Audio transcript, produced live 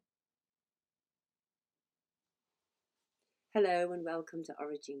Hello and welcome to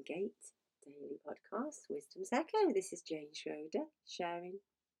Origin Gate Daily Podcast, Wisdom's Echo. This is Jane Schroeder sharing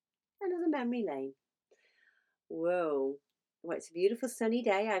another memory lane. Whoa, well, it's a beautiful sunny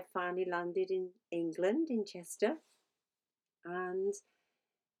day. I finally landed in England, in Chester, and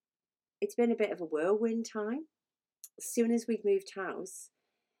it's been a bit of a whirlwind time. As soon as we'd moved house,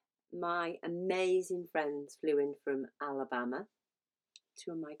 my amazing friends flew in from Alabama,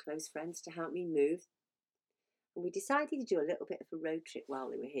 two of my close friends, to help me move. And we decided to do a little bit of a road trip while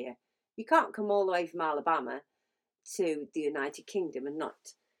they were here. You can't come all the way from Alabama to the United Kingdom and not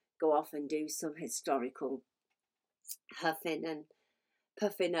go off and do some historical huffing and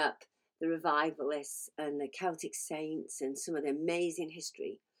puffing up the revivalists and the Celtic saints and some of the amazing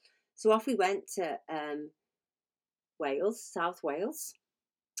history. So off we went to Wales, South Wales,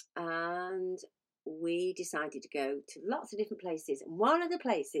 and we decided to go to lots of different places. And one of the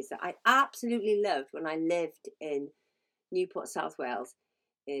places that I absolutely loved when I lived in Newport, South Wales,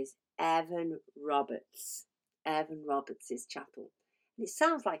 is Evan Roberts' chapel. And it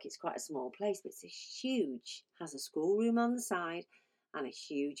sounds like it's quite a small place, but it's has a schoolroom on the side and a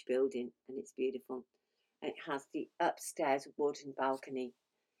huge building, and it's beautiful. And it has the upstairs wooden balcony.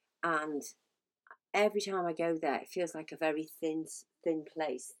 And every time I go there, it feels like a very thin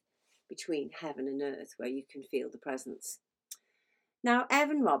place between heaven and earth where you can feel the presence. Now,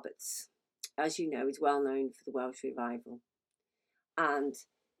 Evan Roberts, as you know, is well known for the Welsh Revival. And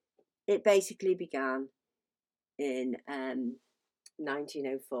it basically began in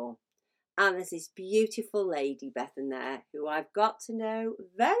 1904. And there's this beautiful lady, Bethan, there, who I've got to know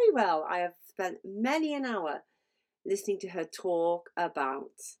very well. I have spent many an hour listening to her talk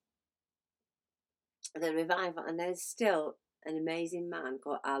about the revival. And there's still an amazing man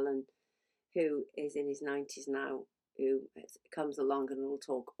called Alan, who is in his 90s now, who comes along and will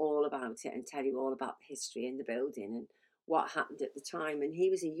talk all about it and tell you all about the history in the building and what happened at the time. And he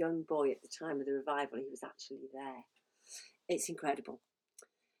was a young boy at the time of the revival. He was actually there. It's incredible.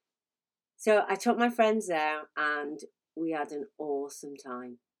 So I took my friends there and we had an awesome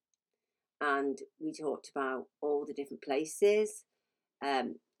time. And we talked about all the different places,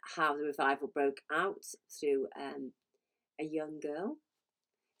 how the revival broke out through a young girl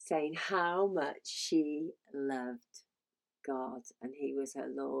saying how much she loved God and he was her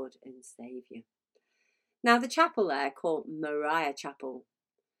Lord and Saviour. Now, the chapel there, called Moriah Chapel,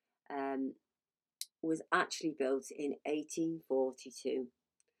 was actually built in 1842.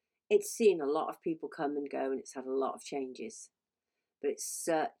 It's seen a lot of people come and go and it's had a lot of changes. But it's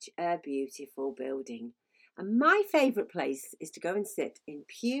such a beautiful building. And my favourite place is to go and sit in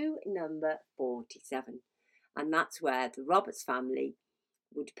pew number 47. And that's where the Roberts family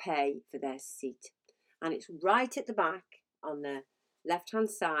would pay for their seat. And it's right at the back on the left-hand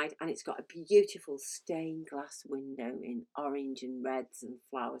side, and it's got a beautiful stained glass window in orange and reds and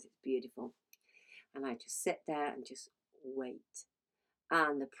flowers. It's beautiful. And I just sit there and just wait.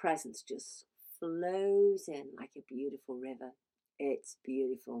 And the presence just flows in like a beautiful river. It's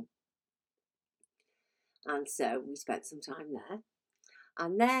beautiful. And so we spent some time there.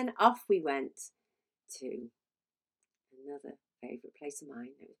 And then off we went to another favourite place of mine.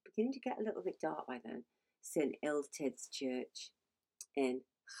 It was beginning to get a little bit dark by then. St Illtyd's Church in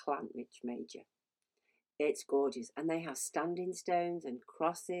Llantwich Major. It's gorgeous. And they have standing stones and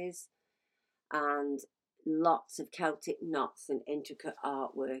crosses and lots of Celtic knots and intricate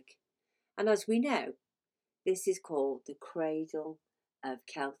artwork. And as we know, this is called the cradle of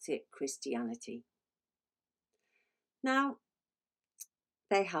Celtic Christianity. Now,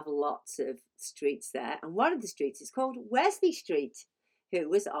 they have lots of streets there, and one of the streets is called Wesley Street, who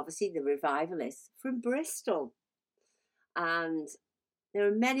was obviously the revivalist from Bristol. And there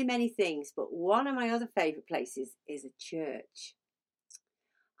are many, many things, but one of my other favourite places is a church.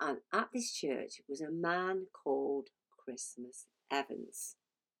 And at this church was a man called Christmas Evans,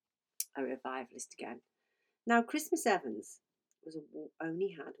 a revivalist again. Now, Christmas Evans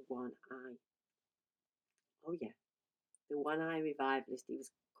only had one eye. Oh, yeah. The one-eye revivalist, he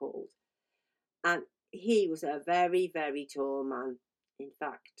was called. And he was a very, very tall man. In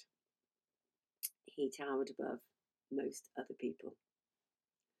fact, he towered above most other people.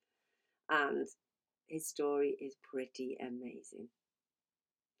 And his story is pretty amazing.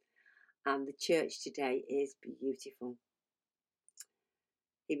 And the church today is beautiful.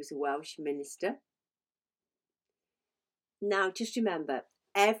 He was a Welsh minister. Now, just remember,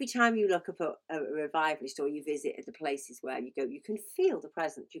 every time you look up a revivalist or you visit at the places where you go, you can feel the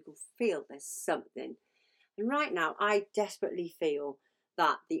presence. You can feel there's something. And right now, I desperately feel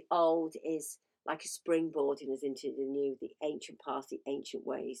that the old is like a springboarding us into the new, the ancient past, the ancient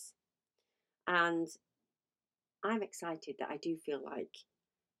ways. And I'm excited that I do feel like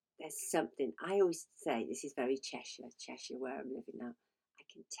there's something. I always say this is very Cheshire where I'm living now. I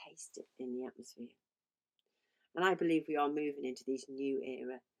can taste it in the atmosphere. And I believe we are moving into this new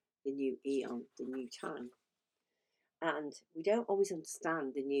era, the new eon, the new time. And we don't always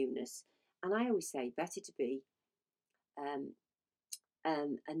understand the newness. And I always say, better to be um,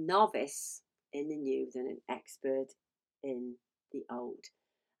 a novice in the new than an expert in the old.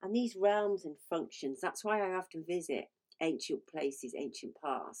 And these realms and functions, that's why I often visit ancient places, ancient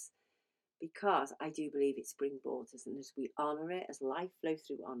paths, because I do believe it springboards us. And as we honour it, as life flows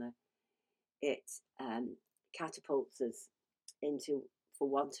through honour, it catapults us into, for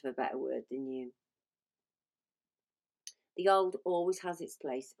want of a better word, the new. The old always has its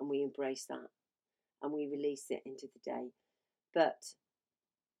place, and we embrace that and we release it into the day. But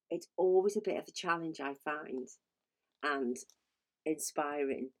it's always a bit of a challenge, I find, and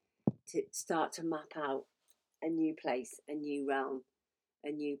inspiring to start to map out a new place, a new realm,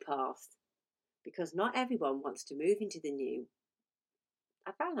 a new path, because not everyone wants to move into the new.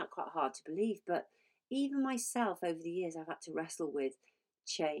 I found that quite hard to believe, but even myself over the years, I've had to wrestle with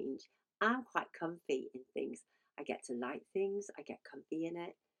change. I'm quite comfy in things. I get to like things, I get comfy in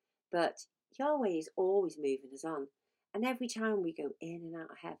it, but Yahweh is always moving us on. And every time we go in and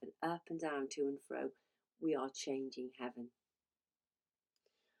out of heaven, up and down, to and fro, we are changing heaven.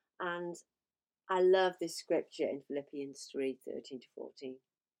 And I love this scripture in Philippians 3:13-14.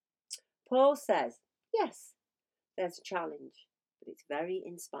 Paul says, yes, there's a challenge, but it's very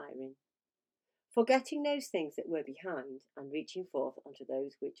inspiring. Forgetting those things that were behind and reaching forth unto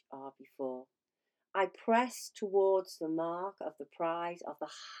those which are before, I press towards the mark of the prize of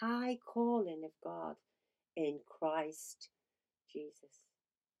the high calling of God in Christ Jesus.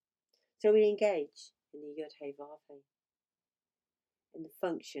 So we engage in the Yud Hey Vav Hey, in the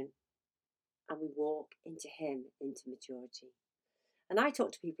function, and we walk into Him, into maturity. And I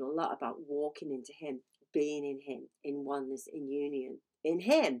talk to people a lot about walking into Him, being in Him, in oneness, in union, in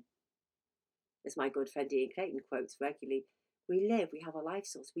Him. As my good friend Ian Clayton quotes regularly, we live, we have a life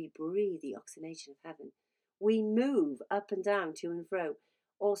source, we breathe the oxygenation of heaven. We move up and down, to and fro,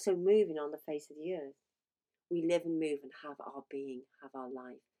 also moving on the face of the earth. We live and move and have our being, have our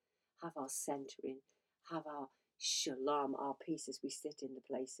life, have our centering, have our shalom, our peace as we sit in the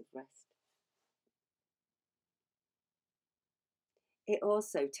place of rest. It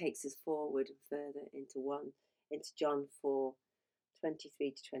also takes us forward and further into John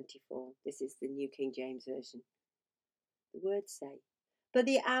 4:23-24. This is the New King James Version. The words say, but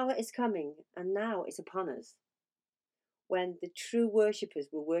the hour is coming, and now is upon us, when the true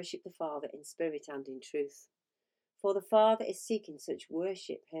worshippers will worship the Father in spirit and in truth. For the Father is seeking such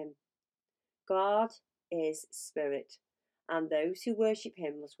worship Him. God is spirit, and those who worship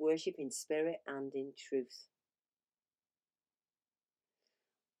Him must worship in spirit and in truth.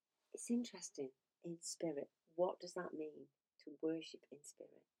 It's interesting, in spirit. What does that mean, to worship in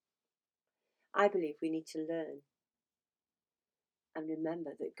spirit? I believe we need to learn and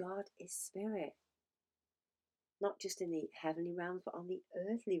remember that God is spirit, not just in the heavenly realms, but on the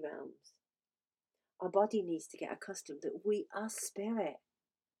earthly realms. Our body needs to get accustomed that we are spirit.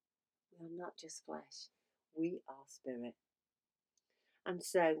 We are not just flesh, we are spirit. And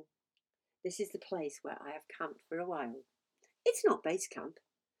so this is the place where I have camped for a while. It's not base camp.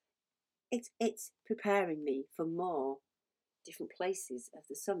 It's preparing me for more different places of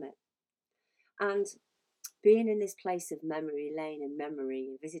the summit. And being in this place of memory lane and memory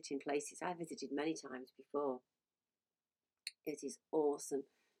and visiting places I visited many times before, it is awesome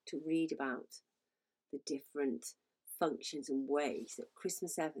to read about the different functions and ways that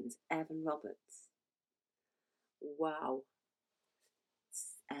Christmas Evans, Evan Roberts, wow,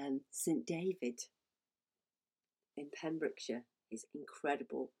 St David in Pembrokeshire, his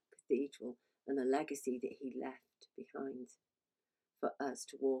incredible cathedral, and the legacy that he left behind for us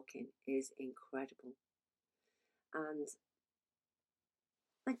to walk in is incredible. And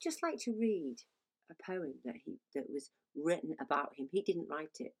I'd just like to read a poem that was written about him. He didn't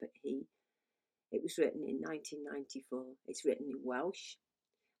write it, but it was written in 1994. It's written in Welsh,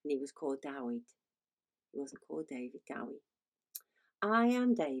 and he was called Dawid. He wasn't called David, Dowie. I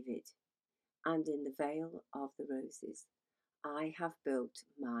am David, and in the vale of the roses, I have built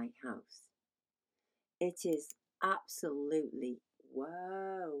my house. It is absolutely,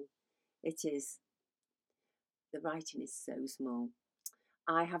 whoa. It is, the writing is so small.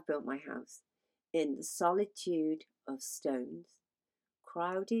 I have built my house in the solitude of stones,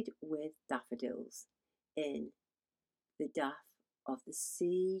 crowded with daffodils, in the daff of the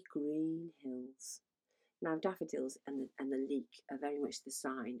sea green hills. Now, daffodils and the leek are very much the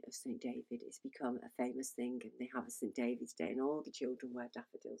sign of St. David. It's become a famous thing, and they have a St. David's Day, and all the children wear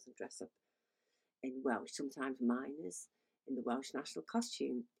daffodils and dress up in Welsh, sometimes miners in the Welsh national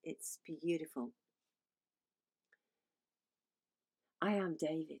costume. It's beautiful. I am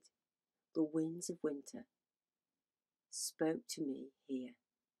David. The winds of winter spoke to me here.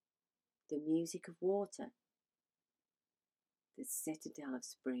 The music of water, the citadel of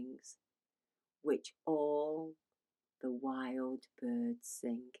springs, which all the wild birds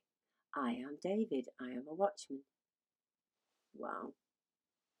sing. I am David, I am a watchman. Wow.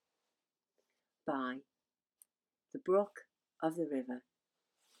 By the brook of the river,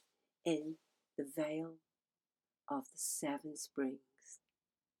 in the vale of the seven springs,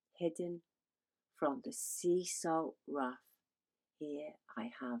 hidden from the sea salt rough, here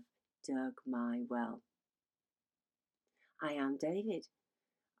I have dug my well. I am David,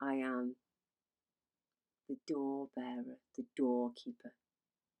 I am the door bearer, the doorkeeper.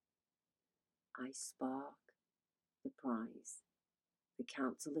 I spark the prize, the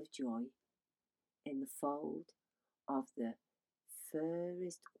counsel of joy, in the fold of the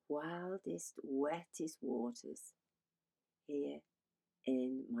furthest, wildest, wettest waters, here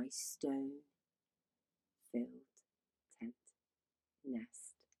in my stone-filled tent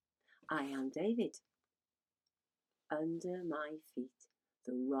nest. I am David. Under my feet,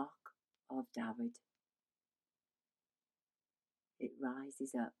 the rock of David. It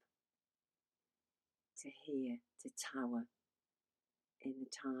rises up to here, to tower, in the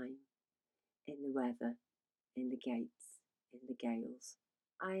time, in the weather, in the gates, in the gales.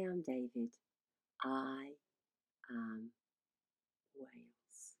 I am David. I am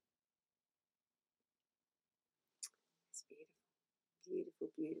Wales. It's beautiful,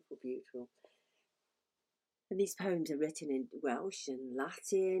 beautiful, beautiful, beautiful. And these poems are written in Welsh and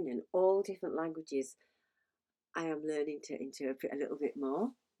Latin and all different languages. I am learning to interpret a little bit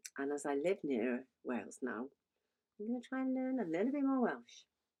more. And as I live near Wales now, I'm going to try and learn a little bit more Welsh.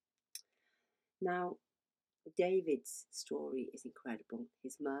 Now, David's story is incredible.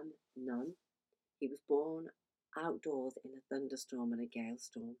 His mum, Nun, he was born outdoors in a thunderstorm and a gale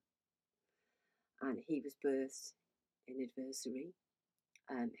storm. And he was birthed in adversity.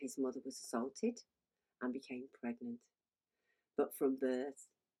 His mother was assaulted and became pregnant. But from birth,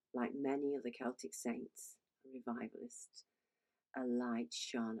 like many other Celtic saints and revivalists, a light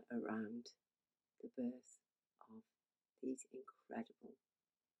shone around the birth of these incredible,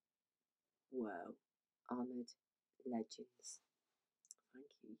 honoured legends.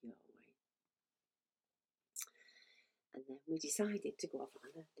 Thank you, Yahweh. And then we decided to go off on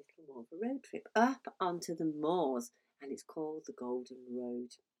a little more of a road trip up onto the moors, and it's called the Golden Road.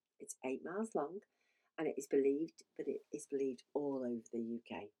 It's 8 miles long, and it is believed all over the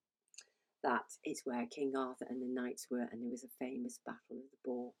UK, that it's where King Arthur and the knights were, and there was a famous battle of the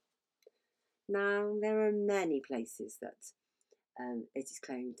Boar. Now, there are many places that it is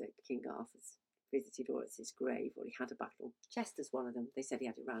claimed that King Arthur's visited, or it's his grave, or he had a battle. Chester's one of them. They said he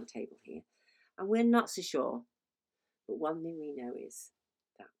had a round table here, and we're not so sure. But one thing we know is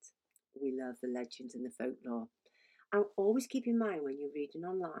that we love the legends and the folklore. And always keep in mind when you're reading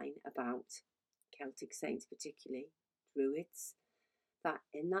online about Celtic saints, particularly Druids, that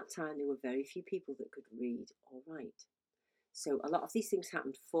in that time there were very few people that could read or write. So a lot of these things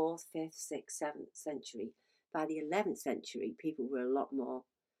happened 4th, 5th, 6th, 7th century. By the 11th century, people were a lot more,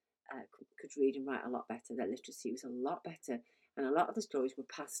 could read and write a lot better. Their literacy was a lot better. And a lot of the stories were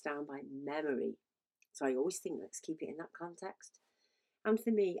passed down by memory. So I always think, let's keep it in that context. And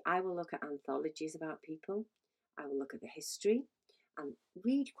for me, I will look at anthologies about people. I will look at the history and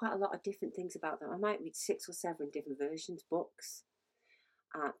read quite a lot of different things about them. I might read 6 or 7 different versions, books,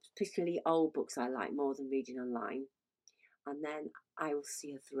 particularly old books I like more than reading online. And then I will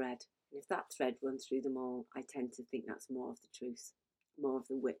see a thread. And if that thread runs through them all, I tend to think that's more of the truth, more of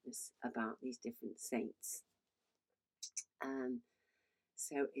the witness about these different saints.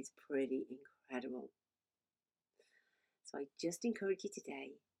 So it's pretty incredible. So I just encourage you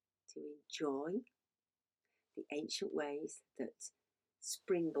today to enjoy the ancient ways that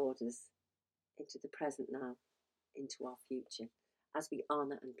springboard us into the present now, into our future, as we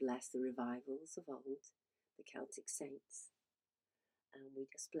honour and bless the revivals of old, the Celtic saints. And we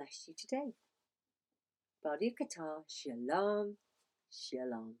just bless you today. Baruch atah, shalom,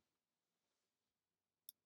 shalom.